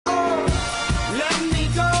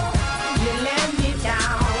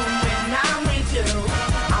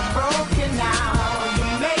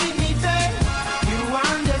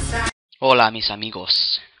Hola mis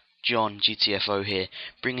amigos, John GTFO here,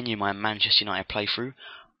 bringing you my Manchester United playthrough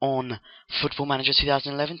on Football Manager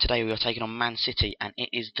 2011. Today we are taking on Man City, and it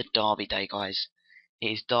is the derby day, guys.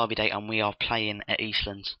 It is derby day, and we are playing at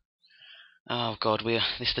Eastland. Oh god,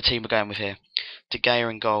 this is the team we're going with here. De Gea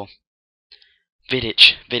in goal.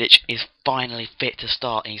 Vidic is finally fit to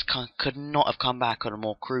start, and he could not have come back at a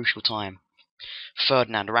more crucial time.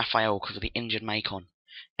 Ferdinand, Raphael, because of the injured Macon.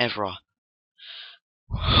 Evra.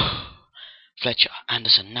 Fletcher,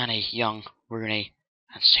 Anderson, Nani, Young, Rooney,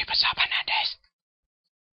 and Super Sub Hernandez.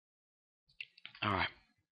 Alright,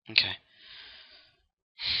 okay.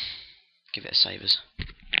 Give it a savers.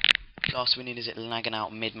 Last we need is it lagging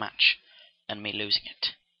out mid-match and me losing it.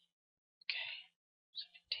 Okay.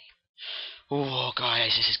 Oh,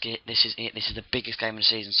 guys, this is it. This is it. This is the biggest game of the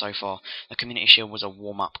season so far. The Community Shield was a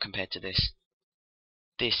warm-up compared to this.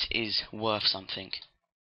 This is worth something.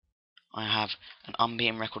 I have an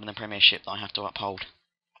unbeaten record in the Premiership that I have to uphold.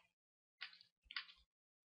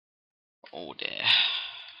 Oh dear.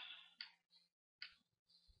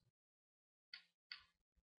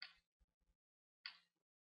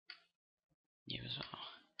 You as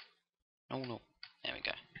well. Oh no. There we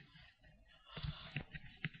go.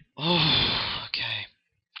 Oh, okay.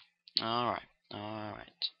 Alright.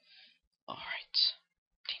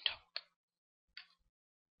 Team talk.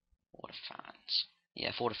 For the fans.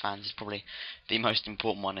 Yeah, for the fans is probably the most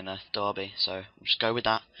important one in a derby, so we'll just go with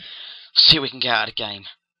that. See what we can get out of the game.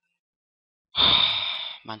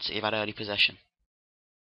 Man City have had early possession.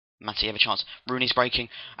 Man City have a chance. Rooney's breaking.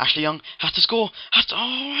 Ashley Young has to score.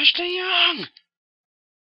 Oh, Ashley Young!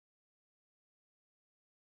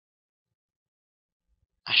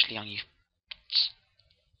 Ashley Young, you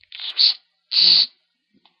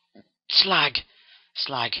slag.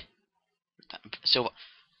 Silva.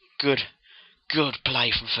 Good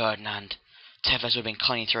play from Ferdinand. Tevez would have been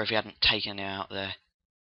climbing through if he hadn't taken him out there.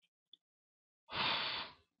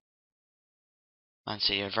 Man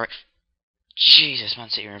City are Man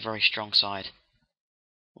City are a very strong side.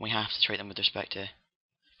 We have to treat them with respect here.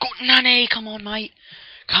 Go Nani! Come on, mate!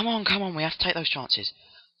 Come on, we have to take those chances.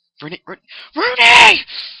 Rooney!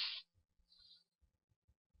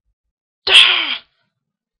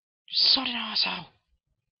 Sod an arsehole!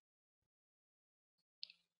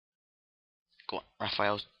 Go on,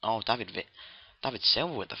 Raphael's... Oh, David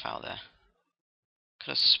Silva with the foul there.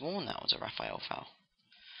 Could have sworn that was a Raphael foul.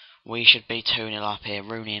 We should be 2-0 up here.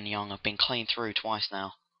 Rooney and Young have been clean through twice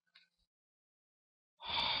now.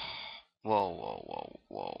 Whoa.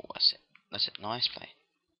 That's it. Nice play.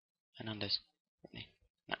 Hernandez.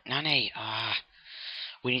 Nani!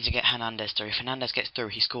 We need to get Hernandez through. If Hernandez gets through,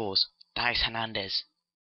 he scores. That is Hernandez.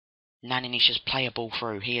 Nani needs to just play a ball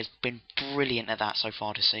through. He has been brilliant at that so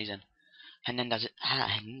far this season. Hernandez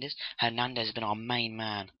has been our main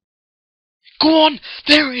man. Go on!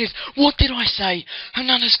 There it is! What did I say?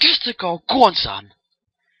 Hernandez gets the goal. Go on, son!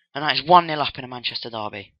 And that is 1-0 up in a Manchester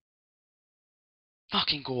derby.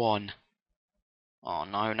 Fucking go on. Oh,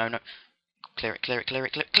 no. Clear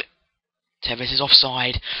it. Tevez is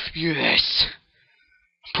offside. Yes!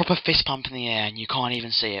 Proper fist pump in the air and you can't even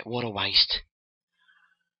see it. What a waste.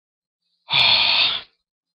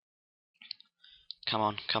 Come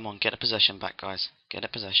on. Get a possession back, guys. Get a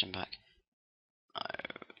possession back. Oh,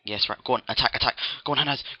 yes, right. Go on. Attack. Go on,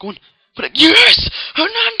 Hernandez. Go on. Put it. Yes!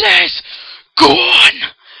 Hernandez! Go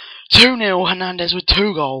on! 2-0 Hernandez with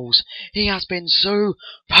 2 goals. He has been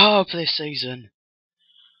superb this season.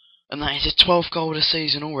 And that is his 12th goal of the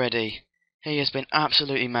season already. He has been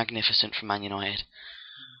absolutely magnificent for Man United.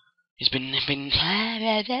 He's been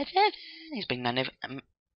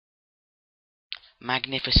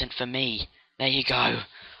magnificent for me. There you go.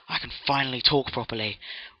 I can finally talk properly.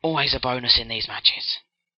 Always a bonus in these matches.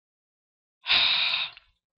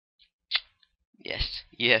 Yes.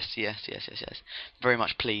 Very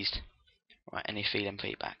much pleased. Right, any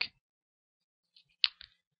feedback?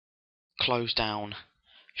 Close down.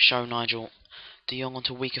 Show Nigel De Jong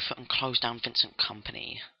onto weaker foot and close down Vincent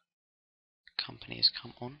Kompany. Kompany has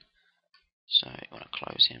come on. So I want to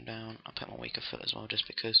close him down. I'll put him on weaker foot as well, just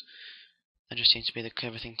because that just seems to be the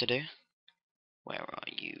clever thing to do. Where are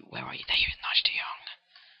you? There you are, Nigel De Jong.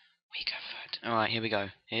 Weaker foot. Alright, here we go.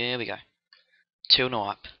 2-0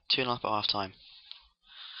 up. 2-0 up at half time.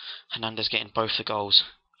 Hernandez getting both the goals.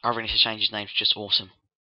 I really need to change his name to just awesome.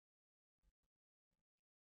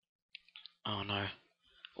 Oh no.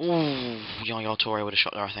 Ooh, Yaya Toure would have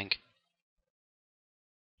shot there, I think.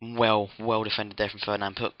 Well defended there from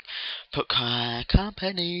Ferdinand. Put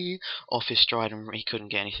Kompany off his stride, and he couldn't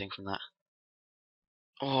get anything from that.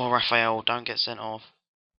 Oh, Raphael, don't get sent off.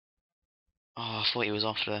 Oh, I thought he was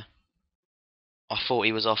off there. I thought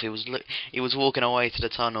he was off. He was walking away to the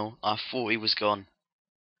tunnel. I thought he was gone.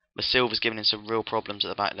 But Silva's giving him some real problems at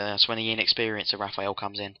the back there. That's when the inexperience of Raphael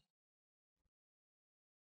comes in.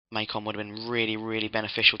 Macon would have been really, really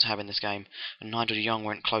beneficial to have in this game. And Nigel de Jong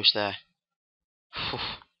weren't close there.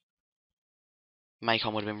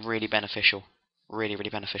 Macon would have been really beneficial. Really, really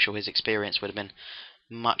beneficial. His experience would have been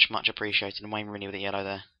much, much appreciated. And Wayne Rooney with the yellow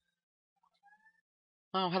there.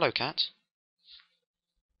 Oh, hello, Cat.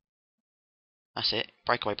 That's it.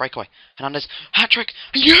 Breakaway, breakaway. Hernandez, hat-trick!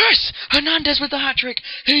 Yes! Hernandez with the hat-trick!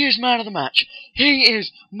 He is man of the match! He is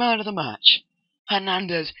man of the match!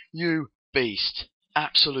 Hernandez, you beast.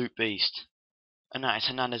 Absolute beast. And that is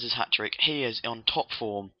Hernandez's hat-trick. He is on top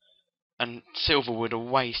form. And Silva with a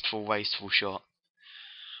wasteful, wasteful shot.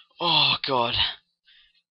 Oh, God.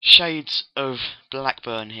 Shades of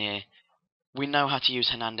Blackburn here. We know how to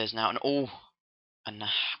use Hernandez now. And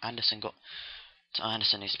Anderson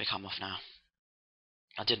needs to be come off now.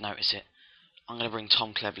 I did notice it. I'm going to bring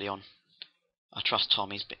Tom Cleverley on. I trust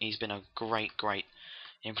Tom. He's been a great, great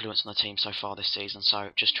influence on the team so far this season. So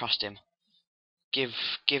just trust him. Give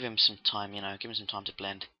him some time, you know. Give him some time to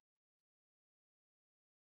blend.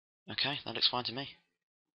 Okay, that looks fine to me.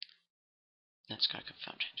 Let's go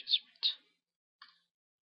confirm changes.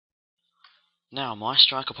 Now, my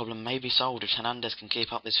striker problem may be solved if Hernandez can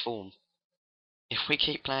keep up this form. If we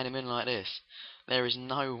keep playing him in like this, there is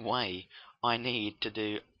no way I need to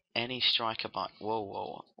do any striker but...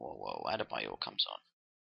 Whoa, Adebayor comes on.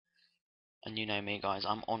 And you know me, guys,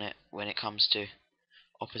 I'm on it when it comes to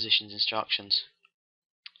opposition's instructions.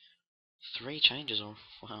 3 changes, or...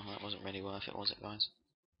 Well, that wasn't really worth it, was it, guys?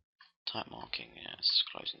 Tight marking, yes.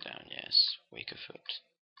 Closing down, yes. Weaker foot.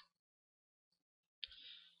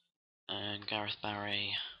 And Gareth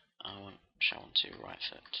Barry, I want show on to right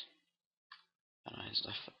foot. And his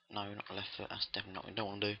left foot. No, not the left foot. That's definitely not what we don't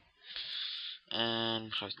want to do.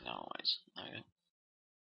 And closing down always. There we go.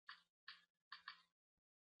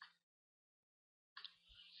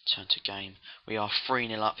 Turn to game. We are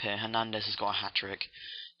 3-0 up here. Hernandez has got a hat trick.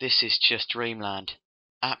 This is just dreamland.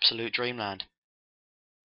 Absolute dreamland.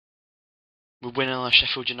 We're winning on the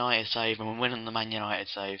Sheffield United save and we're winning the Man United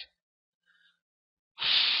save.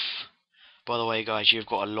 By the way, guys, you've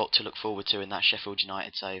got a lot to look forward to in that Sheffield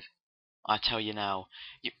United save. I tell you now.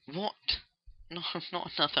 What? No,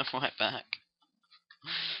 not another right back.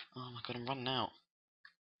 Oh my god, I'm running out.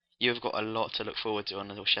 You've got a lot to look forward to on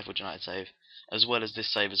the Sheffield United save, as well as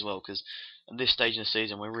this save as well, because at this stage in the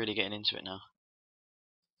season, we're really getting into it now.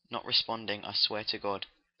 Not responding, I swear to God.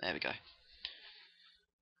 There we go.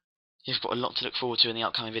 You've got a lot to look forward to in the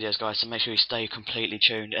upcoming videos, guys, so make sure you stay completely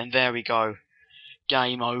tuned. And there we go.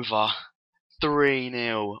 Game over.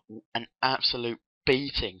 3-0. An absolute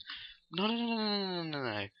beating.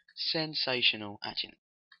 No. Sensational. Actually,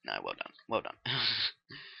 no, well done. Well done.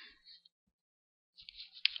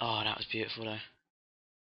 Oh, that was beautiful, though.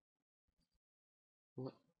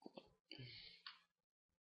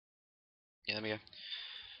 Yeah, there we go.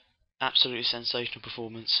 Absolutely sensational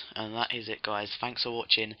performance, and that is it, guys. Thanks for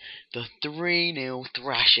watching the 3-0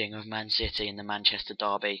 thrashing of Man City in the Manchester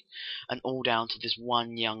derby, and all down to this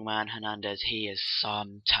one young man, Hernandez. He is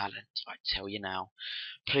some talent, I tell you now.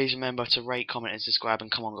 Please remember to rate, comment, and subscribe, and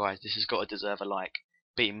come on, guys, this has got to deserve a like.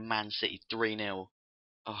 Beating Man City 3-0.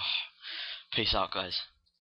 Oh, peace out, guys.